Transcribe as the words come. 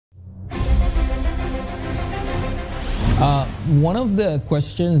One of the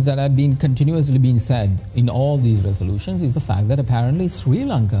questions that have been continuously being said in all these resolutions is the fact that apparently it's Sri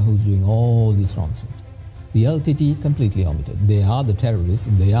Lanka who's doing all these nonsense. The LTT completely omitted. They are the terrorists.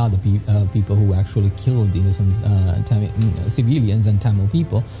 They are the people who actually killed innocent civilians and Tamil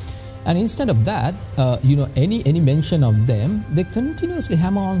people. And instead of that, any mention of them, they continuously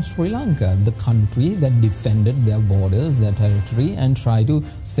hammer on Sri Lanka, the country that defended their borders, their territory, and try to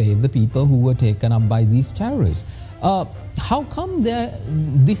save the people who were taken up by these terrorists. How come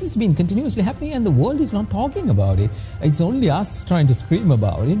this has been continuously happening and the world is not talking about it? It's only us trying to scream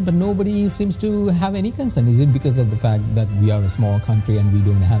about it, but nobody seems to have any concern. Is it because of the fact that we are a small country and we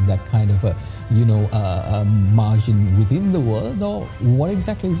don't have that kind of a margin within the world, or what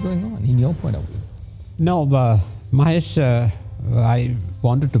exactly is going on in your point of view? No, Mahieash, I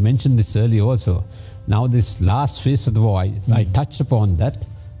wanted to mention this earlier also. Now this last phase of the war, I touched upon that.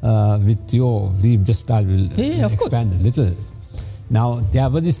 With your leave, I will expand a little. Now, there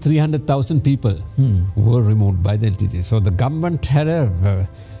were these 300,000 people who were removed by the LTT. So the government had a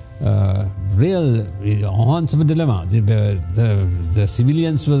real on-some dilemma. The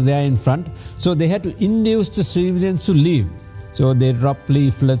civilians were there in front, so they had to induce the civilians to leave. So they dropped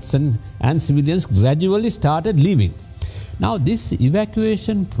leaflets and civilians gradually started leaving. Now, this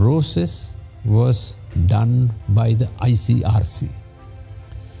evacuation process was done by the ICRC.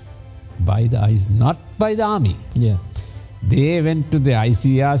 Not by the army. Yeah. They went to the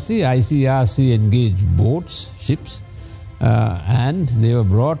ICRC. ICRC engaged boats, ships, and they were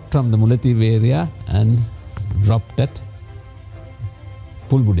brought from the Mullaitivu area and dropped at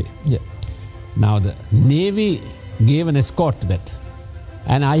Pulbude. Yeah. Now the Navy gave an escort to that.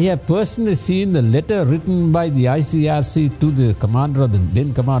 And I have personally seen the letter written by the ICRC to the commander of the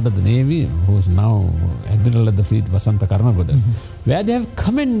then commander of the Navy, who is now Admiral of the Fleet, Vasantha Karnagoda, where they have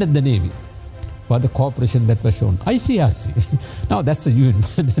commended the Navy for the cooperation that was shown. ICRC, now that's the UN,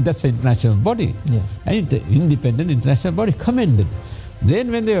 that's the international body, and independent international body, commended.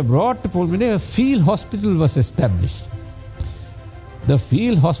 Then when they were brought to Pulbude, a field hospital was established. The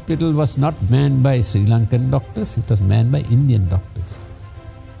field hospital was not manned by Sri Lankan doctors, it was manned by Indian doctors.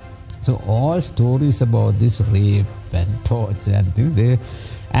 So all stories about this rape and torture and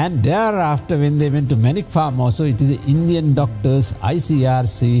things, and thereafter when they went to Manic Farm also, it is the Indian doctors,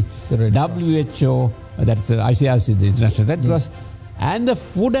 ICRC, WHO, that's ICRC, the international Red Cross, and the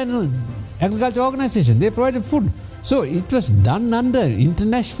Food and Agriculture Organization, they provided food. So it was done under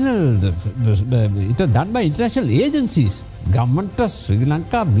international, it was done by international agencies. Government of Sri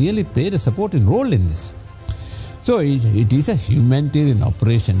Lanka really played a supporting role in this. So it is a humanitarian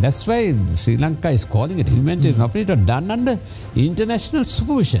operation. That's why Sri Lanka is calling it humanitarian operation, done under international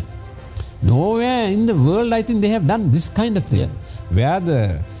supervision. Nowhere in the world, I think, they have done this kind of thing, where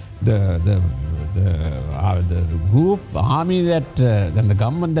the group, army that and the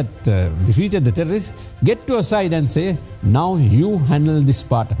government that defeated the terrorists get to a side and say, now you handle this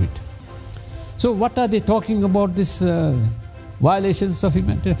part of it. So what are they talking about, this violations of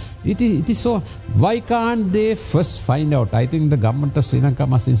humanity? It is so. Why can't they first find out? I think the government of Sri Lanka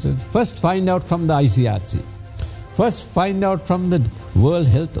must first find out from the ICRC. First find out from the World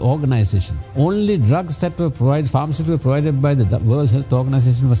Health Organization. Only drugs that were provided, pharmaceuticals were provided by the World Health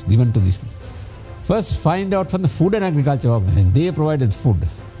Organization was given to these people. First find out from the Food and Agriculture Organization. They provided food.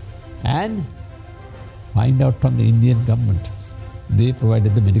 And find out from the Indian government. They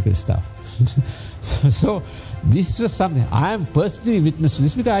provided the medical staff. So this was something I am personally witness to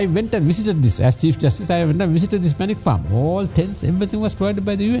this, because I went and visited this as Chief Justice. I went and visited this Manic Farm. All tents, everything was provided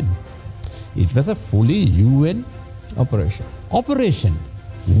by the UN. It was a fully UN operation.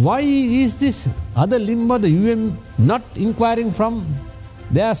 Why is this other limb of the UN not inquiring from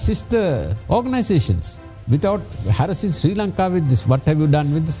their sister organizations without harassing Sri Lanka with this? What have you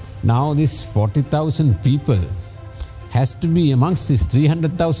done with this? Now this 40,000 people has to be amongst this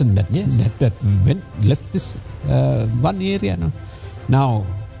 300,000 that left this one area. No? Now,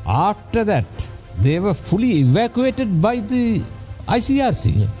 after that, they were fully evacuated by the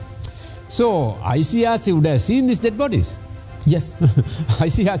ICRC. So, ICRC would have seen these dead bodies. Yes.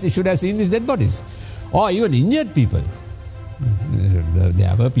 ICRC should have seen these dead bodies. Or even injured people.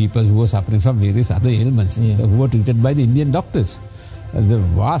 There were people who were suffering from various other ailments who were treated by the Indian doctors.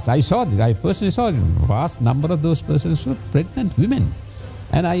 I saw this, I personally saw it, vast number of those persons were pregnant women.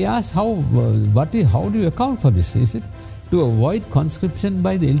 And I asked, how do you account for this? Is it to avoid conscription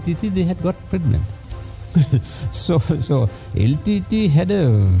by the LTT, they had got pregnant. so LTT had a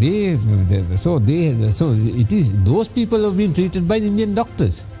way, so it is those people who have been treated by the Indian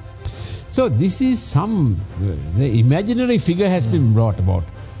doctors. So this is the imaginary figure has been brought about.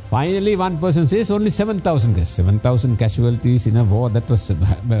 Finally, one person says only 7,000 7,000 casualties in a war that was...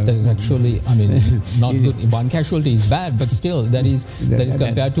 that is actually, I mean, not good. One casualty is bad, but still, that is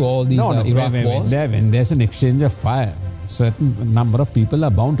compared to all these Iraq wars. When there's an exchange of fire, certain number of people are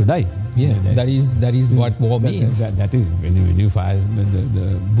bound to die. Yeah, that is what war means. That is when you fire,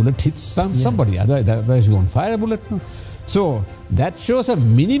 the bullet hits somebody, otherwise you won't fire a bullet. No. So that shows a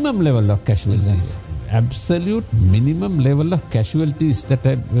minimum level of casualties. Exactly. Absolute minimum level of casualties that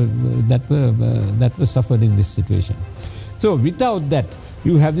were suffered in this situation. So without that,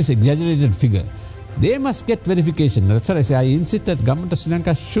 you have this exaggerated figure. They must get verification. That's what I say. I insist that government of Sri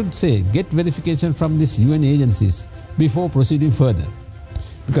Lanka should say get verification from these UN agencies before proceeding further,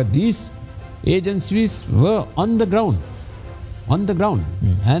 because these agencies were on the ground,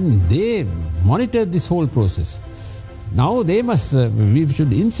 and they monitored this whole process. Now they must, we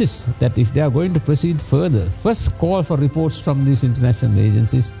should insist that if they are going to proceed further, first call for reports from these international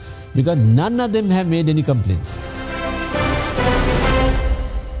agencies, because none of them have made any complaints.